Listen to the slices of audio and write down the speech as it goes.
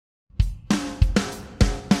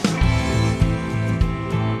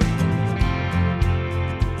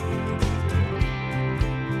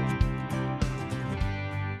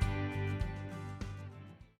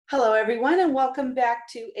Hello, everyone, and welcome back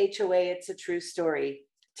to HOA It's a True Story.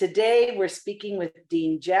 Today, we're speaking with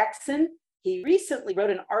Dean Jackson. He recently wrote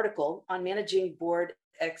an article on managing board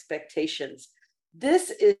expectations. This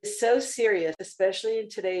is so serious, especially in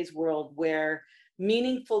today's world where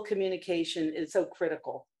meaningful communication is so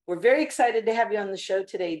critical. We're very excited to have you on the show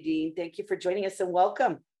today, Dean. Thank you for joining us and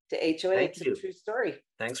welcome to HOA It's a True Story.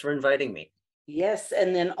 Thanks for inviting me. Yes,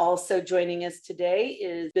 and then also joining us today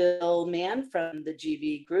is Bill Mann from the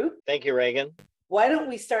GV Group. Thank you, Regan. Why don't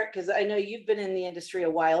we start, because I know you've been in the industry a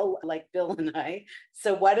while, like Bill and I.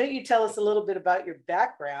 So why don't you tell us a little bit about your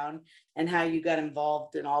background and how you got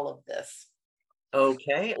involved in all of this?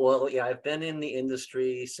 Okay, well, yeah, I've been in the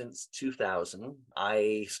industry since 2000.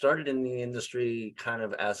 I started in the industry kind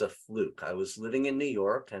of as a fluke. I was living in New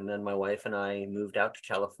York, and then my wife and I moved out to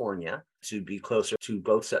California to be closer to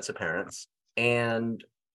both sets of parents. And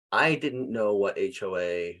I didn't know what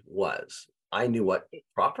HOA was. I knew what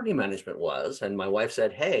property management was. And my wife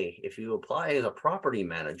said, hey, if you apply as a property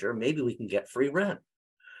manager, maybe we can get free rent.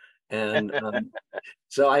 And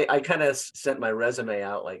so I kind of sent my resume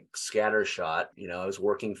out like scattershot. I was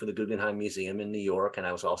working for the Guggenheim Museum in New York, and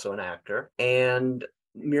I was also an actor. And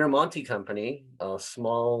Miramonte Company, a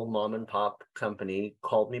small mom and pop company,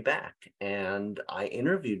 called me back, and I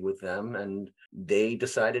interviewed with them, and they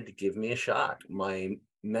decided to give me a shot. My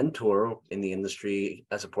mentor in the industry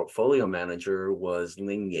as a portfolio manager was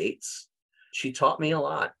Lynn Yates. She taught me a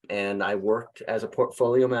lot, and I worked as a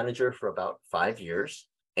portfolio manager for about 5 years.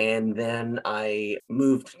 And then I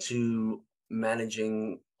moved to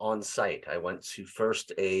managing on site. I went to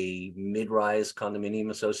first a mid-rise condominium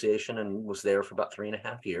association and was there for about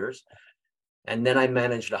 3.5 years. And then I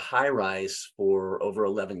managed a high-rise for over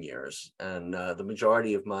 11 years. And the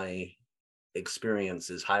majority of my experience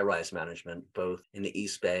is high-rise management, both in the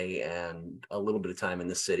East Bay and a little bit of time in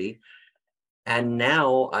the city. And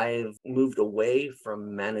now I've moved away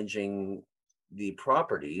from managing the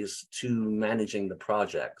properties to managing the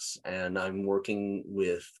projects. And I'm working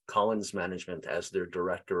with Collins Management as their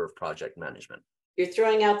director of project management. You're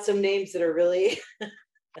throwing out some names that are really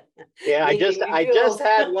Yeah, I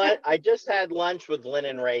just had lunch with Lynn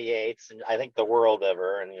and Ray Yates, and I think the world of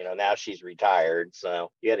her, and now she's retired. So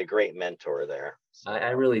you had a great mentor there. So.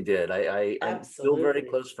 I really did. I'm still very Absolutely.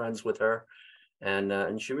 close friends with her,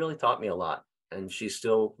 and she really taught me a lot. And she's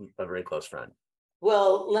still a very close friend.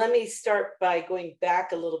 Well, let me start by going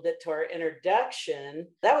back a little bit to our introduction.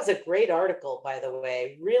 That was a great article, by the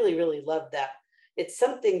way. Really, really loved that. It's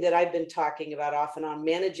something that I've been talking about off and on,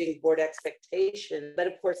 managing board expectation. But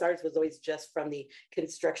of course, ours was always just from the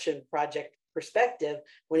construction project perspective,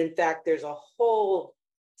 when in fact, there's a whole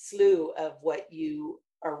slew of what you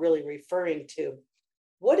are really referring to.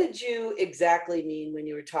 What did you exactly mean when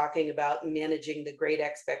you were talking about managing the great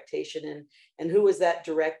expectation, and who was that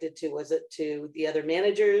directed to? Was it to the other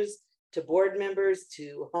managers, to board members,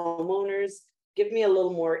 to homeowners? Give me a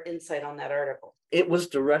little more insight on that article. It was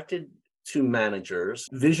directed to managers.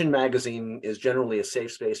 Vision Magazine is generally a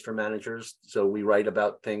safe space for managers. So we write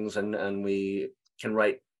about things and we can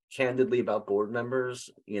write candidly about board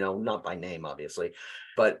members, not by name, obviously,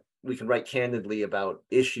 but we can write candidly about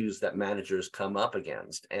issues that managers come up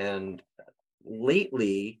against. And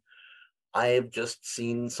lately, I have just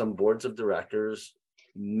seen some boards of directors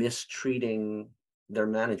mistreating their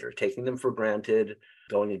manager, taking them for granted,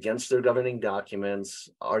 going against their governing documents,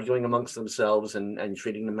 arguing amongst themselves, and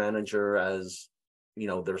treating the manager as,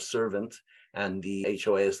 their servant and the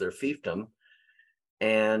HOA as their fiefdom.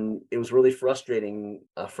 And it was really frustrating.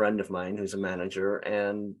 A friend of mine who's a manager,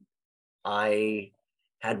 and I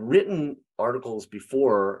had written articles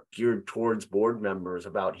before geared towards board members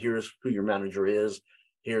about here's who your manager is,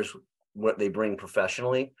 here's what they bring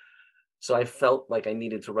professionally. So I felt like I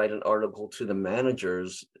needed to write an article to the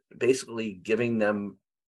managers, basically giving them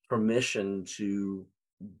permission to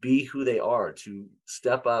be who they are, to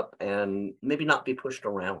step up and maybe not be pushed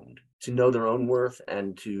around, to know their own worth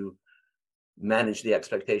and to manage the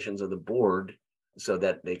expectations of the board so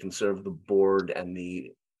that they can serve the board and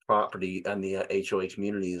the property and the HOA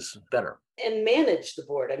communities better. And manage the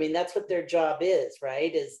board. I mean, that's what their job is,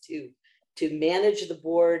 right? Is to manage the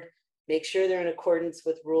board, make sure they're in accordance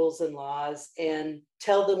with rules and laws, and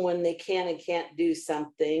tell them when they can and can't do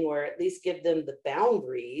something, or at least give them the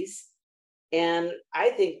boundaries. And I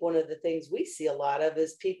think one of the things we see a lot of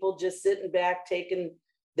is people just sitting back, taking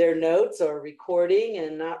their notes or recording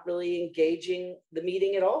and not really engaging the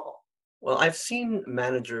meeting at all. Well, I've seen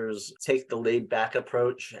managers take the laid back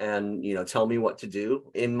approach and, tell me what to do.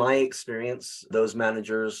 In my experience, those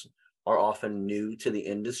managers are often new to the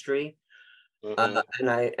industry. Mhm.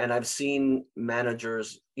 I've seen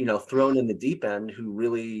managers, thrown in the deep end who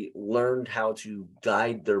really learned how to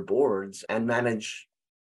guide their boards and manage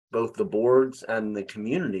both the boards and the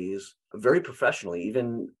communities very professionally,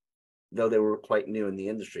 even though they were quite new in the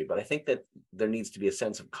industry. But I think that there needs to be a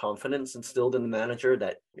sense of confidence instilled in the manager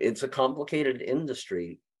that it's a complicated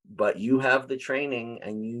industry, but you have the training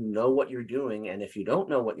and you know what you're doing. And if you don't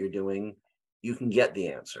know what you're doing, you can get the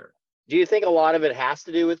answer. Do you think a lot of it has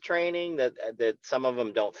to do with training, that some of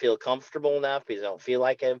them don't feel comfortable enough because they don't feel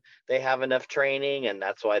like they have enough training, and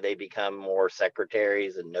that's why they become more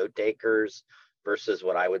secretaries and note takers versus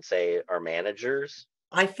what I would say are managers?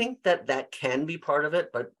 I think that that can be part of it,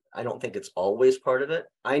 but I don't think it's always part of it.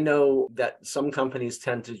 I know that some companies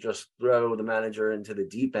tend to just throw the manager into the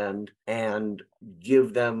deep end and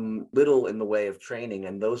give them little in the way of training.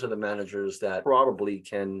 And those are the managers that probably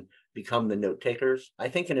can become the note takers. I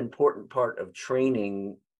think an important part of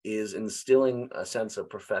training is instilling a sense of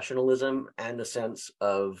professionalism and a sense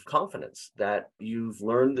of confidence that you've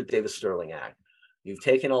learned the Davis Sterling Act. You've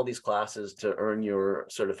taken all these classes to earn your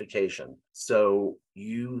certification. So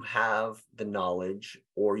you have the knowledge,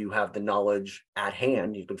 or you have the knowledge at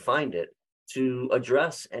hand, you can find it to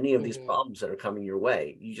address any of these Mhm. problems that are coming your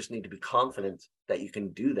way. You just need to be confident that you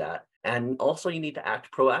can do that. And also, you need to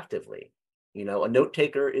act proactively. A note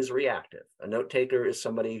taker is reactive. A note taker is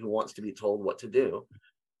somebody who wants to be told what to do,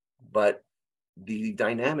 but the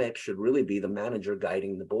dynamic should really be the manager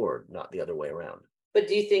guiding the board, not the other way around. But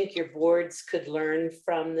do you think your boards could learn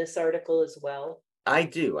from this article as well? I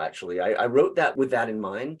do actually. I wrote that with that in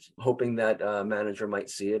mind, hoping that a manager might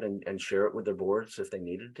see it and share it with their boards if they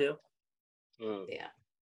needed to. Mm. Yeah,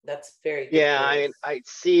 that's very good Yeah, point. I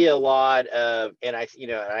see a lot of, and I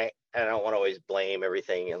don't want to always blame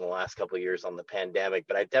everything in the last couple of years on the pandemic,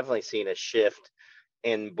 but I've definitely seen a shift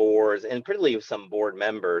in boards, and particularly some board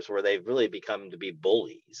members, where they've really become to be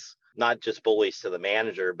bullies, not just bullies to the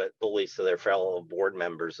manager, but bullies to their fellow board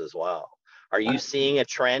members as well. Are you Uh, seeing a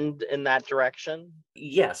trend in that direction?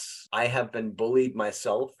 yes, I have been bullied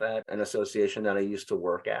myself at an association that I used to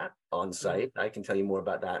work at on Mhm. site. I can tell you more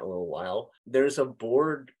about that in a little while. There's a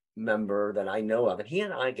board member that I know of, and he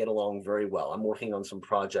and I get along very well. I'm working on some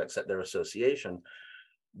projects at their association,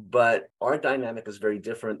 but our dynamic is very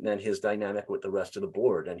different than his dynamic with the rest of the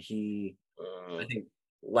board. And he, I Mm, think,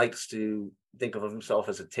 likes to think of himself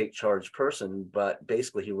as a take charge person, but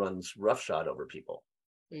basically he runs roughshod over people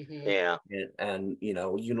Mhm. yeah. and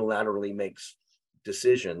unilaterally makes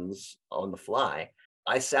decisions on the fly.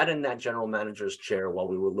 I sat in that general manager's chair while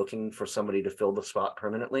we were looking for somebody to fill the spot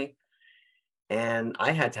permanently. And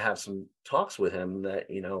I had to have some talks with him that,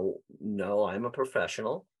 no, I'm a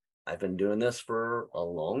professional. I've been doing this for a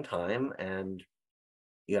long time, and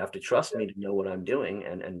you have to trust me to know what I'm doing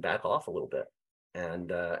and back off a little bit. And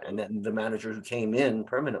then the manager who came in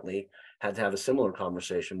permanently had to have a similar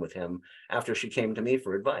conversation with him after she came to me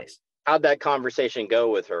for advice. How'd that conversation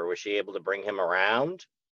go with her? Was she able to bring him around,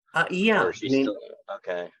 Yeah, or I is she mean, still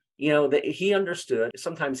okay? that he understood.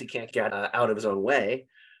 Sometimes he can't get out of his own way,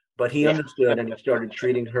 but he Yeah. understood and he started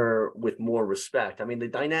treating her with more respect. I mean, the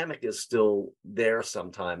dynamic is still there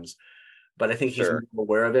sometimes, but I think he's Sure. more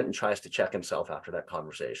aware of it and tries to check himself after that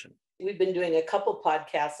conversation. We've been doing a couple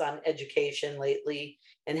podcasts on education lately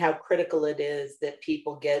and how critical it is that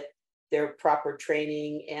people get their proper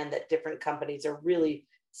training, and that different companies are really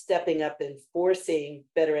stepping up and forcing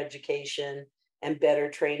better education and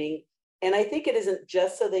better training. And I think it isn't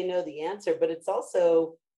just so they know the answer, but it's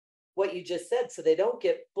also what you just said, so they don't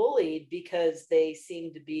get bullied because they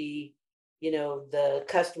seem to be, the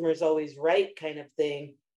customer's always right kind of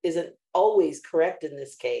thing isn't always correct in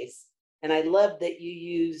this case. And I love that you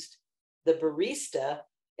used the barista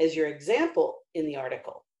as your example in the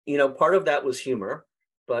article. Part of that was humor,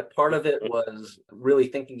 but part of it was really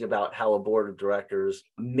thinking about how a board of directors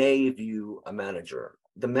may view a manager.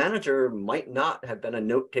 The manager might not have been a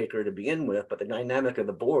note taker to begin with, but the dynamic of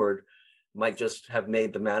the board might just have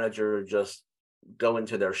made the manager just go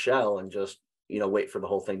into their shell and just, wait for the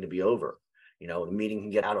whole thing to be over. The meeting can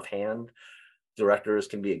get out of hand. Directors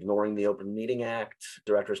can be ignoring the Open Meeting Act.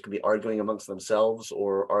 Directors can be arguing amongst themselves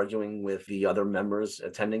or arguing with the other members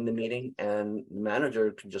attending the meeting. And the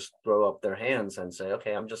manager can just throw up their hands and say,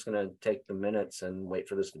 okay, I'm just going to take the minutes and wait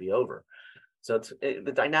for this to be over. So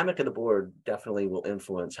the dynamic of the board definitely will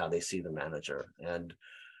influence how they see the manager. And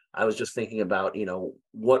I was just thinking about,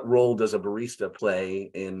 what role does a barista play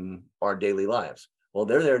in our daily lives? Well,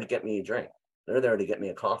 they're there to get me a drink. They're there to get me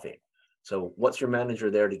a coffee. So what's your manager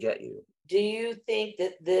there to get you? Do you think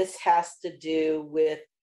that this has to do with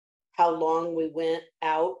how long we went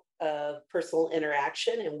out of personal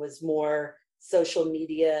interaction and was more social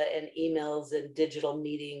media and emails and digital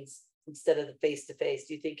meetings instead of the face-to-face?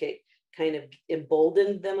 Do you think it kind of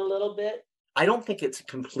emboldened them a little bit? I don't think it's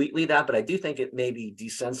completely that, but I do think it maybe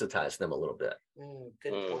desensitized them a little bit.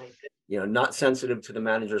 Good Mm. point. Not sensitive to the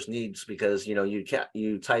manager's needs because,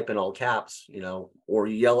 you type in all caps, or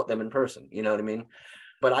you yell at them in person, you know what I mean?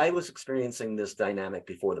 But I was experiencing this dynamic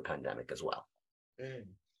before the pandemic as well.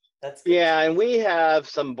 That's good. Yeah, and we have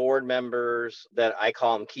some board members that I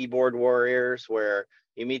call them keyboard warriors, where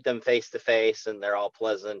you meet them face to face and they're all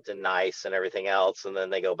pleasant and nice and everything else, and then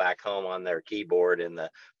they go back home on their keyboard and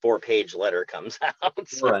the 4-page letter comes out.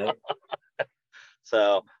 Right.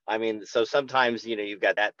 So I mean, so sometimes you've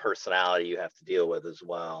got that personality you have to deal with as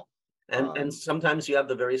well. And sometimes you have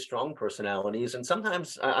the very strong personalities, and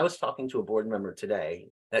sometimes I was talking to a board member today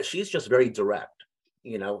that she's just very direct,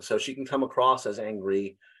 so she can come across as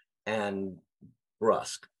angry and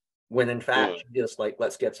brusque, when in fact she just like,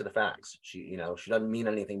 let's get to the facts. She doesn't mean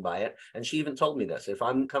anything by it. And she even told me this: if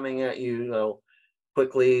I'm coming at you,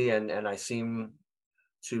 quickly and I seem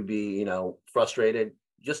to be, frustrated,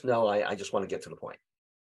 just know I just want to get to the point.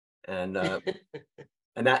 And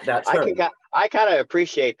and that's her. I kind of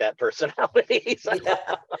appreciate that personality. So. Yeah.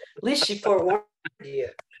 At least she forewarned you.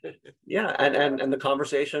 Yeah, and the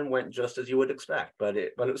conversation went just as you would expect, but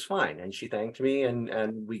it was fine. And she thanked me,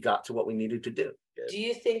 and we got to what we needed to do. Do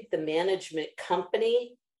you think the management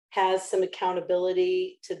company has some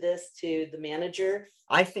accountability to this, to the manager?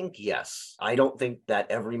 I think yes. I don't think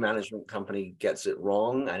that every management company gets it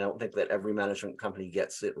wrong. I don't think that every management company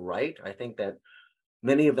gets it right. I think that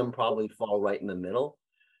many of them probably fall right in the middle.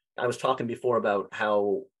 I was talking before about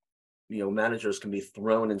how managers can be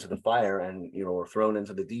thrown into the fire and or thrown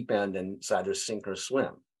into the deep end and it's either sink or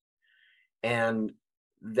swim. And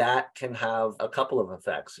that can have a couple of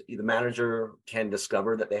effects. The manager can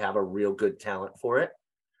discover that they have a real good talent for it,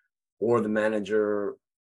 or the manager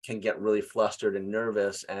can get really flustered and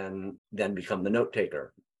nervous and then become the note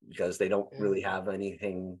taker because they don't really have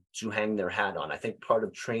anything to hang their hat on. I think part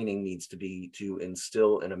of training needs to be to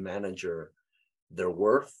instill in a manager their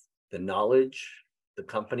worth, the knowledge, the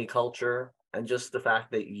company culture, and just the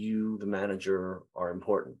fact that you, the manager, are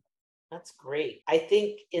important. That's great. I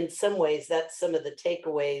think in some ways that's some of the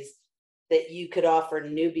takeaways that you could offer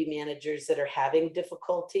newbie managers that are having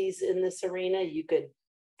difficulties in this arena. You could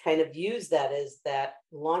kind of use that as that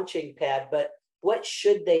launching pad, but what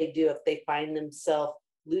should they do if they find themselves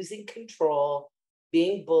losing control,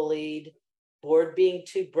 being bullied, board being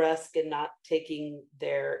too brusque and not taking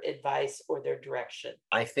their advice or their direction?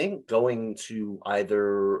 I think going to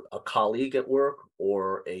either a colleague at work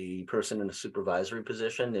or a person in a supervisory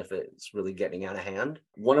position, if it's really getting out of hand.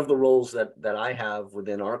 One of the roles that I have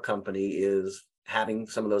within our company is having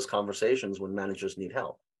some of those conversations when managers need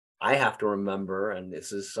help. I have to remember, and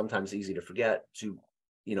this is sometimes easy to forget, to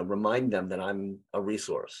remind them that I'm a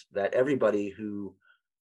resource, that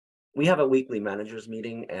we have a weekly managers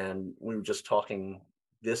meeting, and we were just talking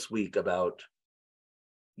this week about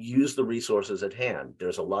use the resources at hand.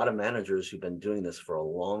 There's a lot of managers who've been doing this for a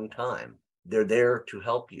long time. They're there to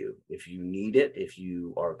help you. If you need it, if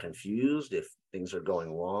you are confused, if things are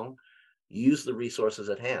going wrong, use the resources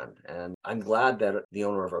at hand. And I'm glad that the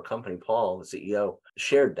owner of our company, Paul, the CEO,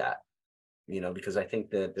 shared that, because I think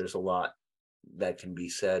that there's a lot that can be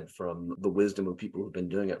said from the wisdom of people who've been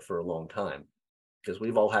doing it for a long time. Because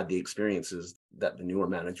we've all had the experiences that the newer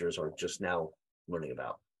managers are just now learning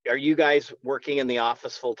about. Are you guys working in the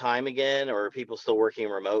office full time again, or are people still working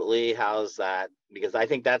remotely? How's that? Because I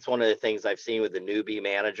think that's one of the things I've seen with the newbie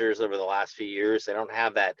managers over the last few years. They don't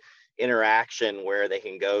have that interaction where they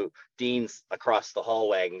can go, Dean's across the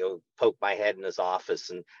hallway, and go poke my head in his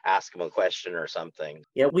office and ask him a question or something.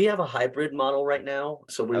 Yeah, we have a hybrid model right now.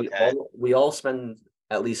 So we all spend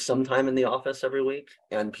at least some time in the office every week.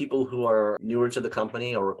 And people who are newer to the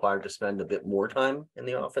company are required to spend a bit more time in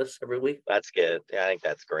the office every week. That's good. Yeah, I think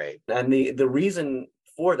that's great. And the reason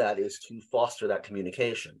for that is to foster that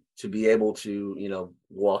communication, to be able to,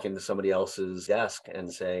 walk into somebody else's desk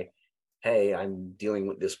and say, hey, I'm dealing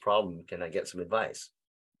with this problem. Can I get some advice?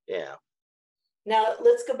 Yeah. Now,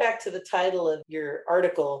 let's go back to the title of your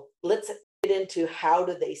article. Let's get into how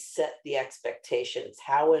do they set the expectations?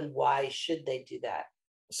 How and why should they do that?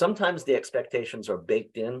 Sometimes the expectations are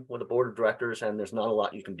baked in with the board of directors and there's not a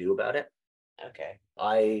lot you can do about it. Okay.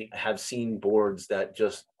 I have seen boards that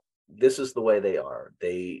this is the way they are.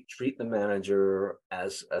 They treat the manager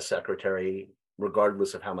as a secretary,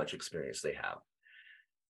 regardless of how much experience they have.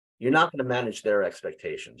 You're not going to manage their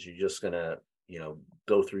expectations. You're just going to,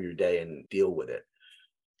 go through your day and deal with it.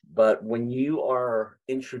 But when you are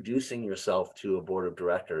introducing yourself to a board of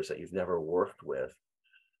directors that you've never worked with,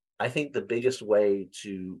 I think the biggest way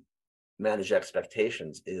to manage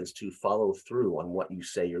expectations is to follow through on what you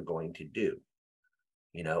say you're going to do.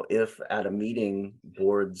 If at a meeting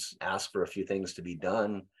boards ask for a few things to be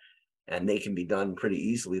done and they can be done pretty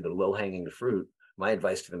easily, the low-hanging fruit, my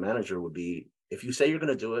advice to the manager would be, if you say you're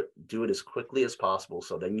going to do it as quickly as possible,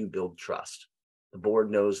 so then you build trust. The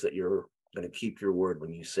board knows that you're going to keep your word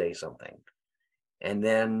when you say something. And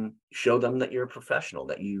then show them that you're a professional,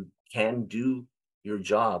 that you can do your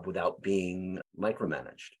job without being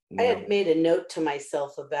micromanaged. I had made a note to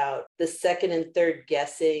myself about the second and third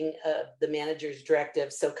guessing of the manager's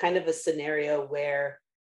directive. So kind of a scenario where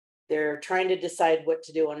they're trying to decide what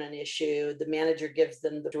to do on an issue. The manager gives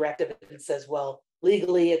them the directive and says, well,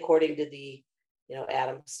 legally, according to the,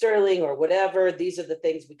 Adam Sterling or whatever, these are the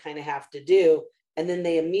things we kind of have to do. And then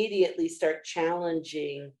they immediately start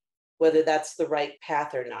challenging whether that's the right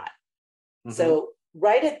path or not. Mm-hmm. So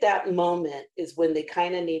right at that moment is when they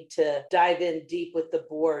kind of need to dive in deep with the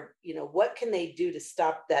board. What can they do to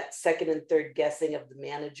stop that second and third guessing of the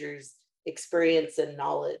manager's experience and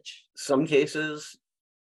knowledge? Some cases,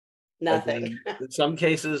 nothing. In some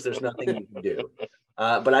cases, there's nothing you can do.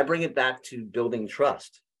 But I bring it back to building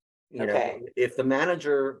trust. If the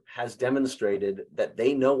manager has demonstrated that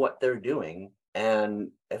they know what they're doing,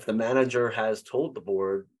 and if the manager has told the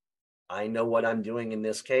board, I know what I'm doing in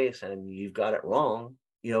this case and you've got it wrong,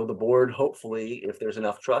 the board, hopefully, if there's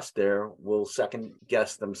enough trust there, will second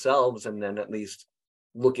guess themselves and then at least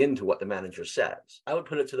look into what the manager says. I would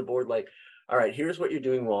put it to the board like, all right, here's what you're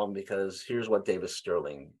doing wrong because here's what Davis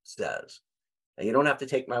Sterling says. And you don't have to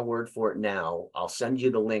take my word for it now. I'll send you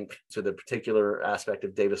the link to the particular aspect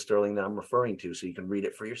of Davis Sterling that I'm referring to so you can read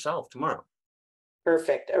it for yourself tomorrow.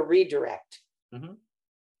 Perfect. A redirect. Mm-hmm.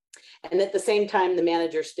 And at the same time, the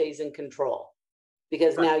manager stays in control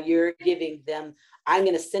because now you're giving them, I'm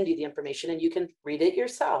going to send you the information and you can read it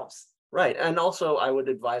yourselves. Right. And also I would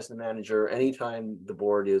advise the manager, anytime the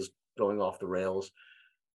board is going off the rails,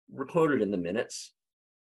 record it in the minutes.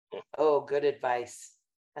 Oh, good advice.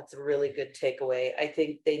 That's a really good takeaway. I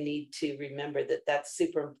think they need to remember that that's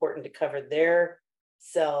super important to cover their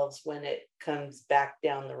selves when it comes back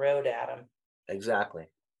down the road, Adam. Exactly.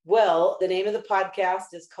 Well, the name of the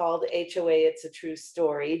podcast is called HOA, It's a True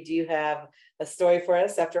Story. Do you have a story for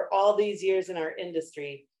us? After all these years in our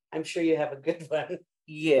industry, I'm sure you have a good one.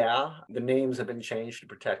 Yeah, the names have been changed to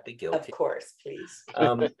protect the guilty. Of course, please.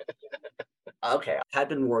 Okay, I had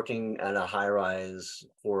been working at a high-rise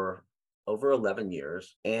for over 11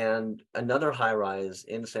 years, and another high-rise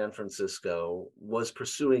in San Francisco was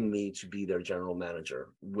pursuing me to be their general manager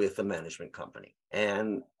with a management company.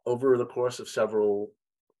 And over the course of several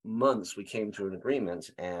months, we came to an agreement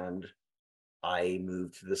and I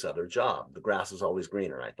moved to this other job. The grass is always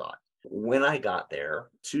greener, I thought. When I got there,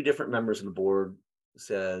 two different members of the board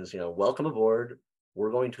says, welcome aboard. We're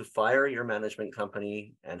going to fire your management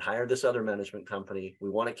company and hire this other management company. We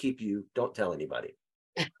want to keep you. Don't tell anybody.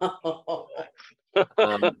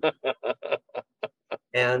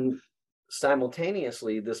 And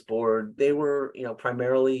simultaneously, this board, they were,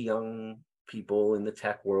 primarily young people in the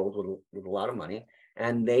tech world with a lot of money,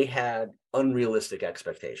 and they had unrealistic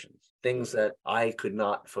expectations, things that I could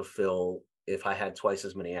not fulfill if I had twice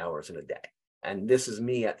as many hours in a day. And this is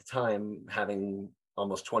me at the time having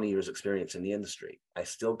almost 20 years experience in the industry. I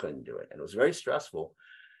still couldn't do it. And it was very stressful.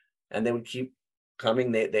 And they would keep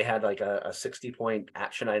coming. They had like a 60-point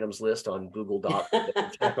action items list on Google Docs that I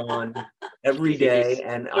would check on every day.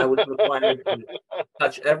 And I was required to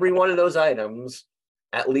touch every one of those items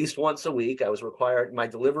at least once a week. I was required, my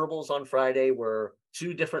deliverables on Friday were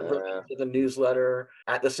 2 different versions of the newsletter.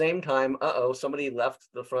 At the same time, somebody left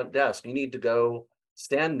the front desk. You need to go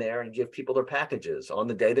stand there and give people their packages on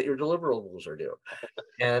the day that your deliverables are due.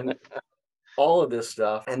 And all of this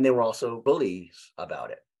stuff. And they were also bullies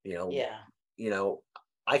about it.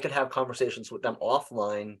 I could have conversations with them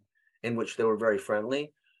offline in which they were very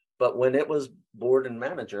friendly, but when it was board and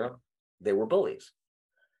manager, they were bullies.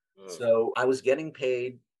 So I was getting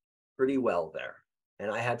paid pretty well there.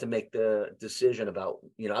 And I had to make the decision about,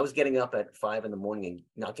 I was getting up at 5 a.m. and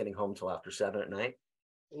not getting home till after 7 p.m.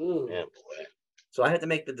 Ooh. Yeah. So I had to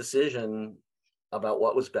make the decision about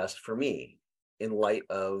what was best for me in light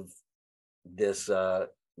of this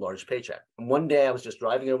large paycheck. And one day I was just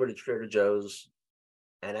driving over to Trader Joe's,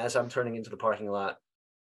 and as I'm turning into the parking lot,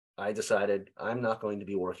 I decided I'm not going to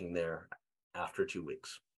be working there after 2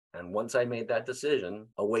 weeks. And once I made that decision,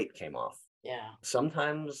 a weight came off. Yeah.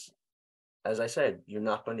 Sometimes, as I said, you're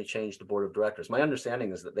not going to change the board of directors. My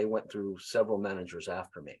understanding is that they went through several managers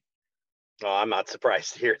after me. Oh, I'm not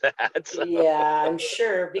surprised to hear that. So. Yeah, I'm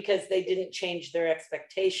sure, because they didn't change their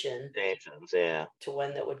expectation Yeah. to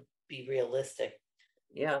one that would be realistic.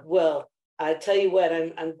 Yeah. Well, I tell you what,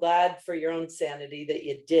 I'm glad for your own sanity that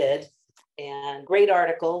you did. And great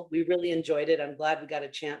article. We really enjoyed it. I'm glad we got a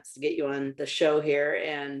chance to get you on the show here.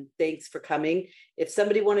 And thanks for coming. If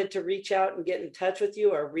somebody wanted to reach out and get in touch with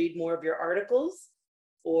you or read more of your articles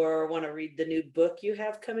or want to read the new book you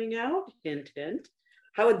have coming out, hint, hint,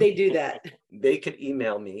 how would they do that? They could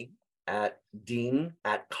email me at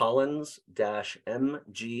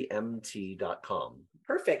dean@collins-mgmt.com.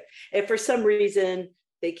 Perfect. If for some reason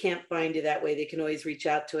they can't find you that way, they can always reach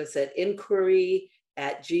out to us at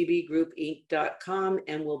inquiry@gbgroupinc.com,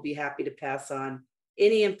 and we'll be happy to pass on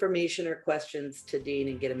any information or questions to Dean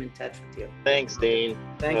and get him in touch with you. Thanks, Dean.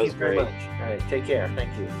 Thank you very much. All right, take care.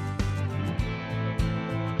 Thank you.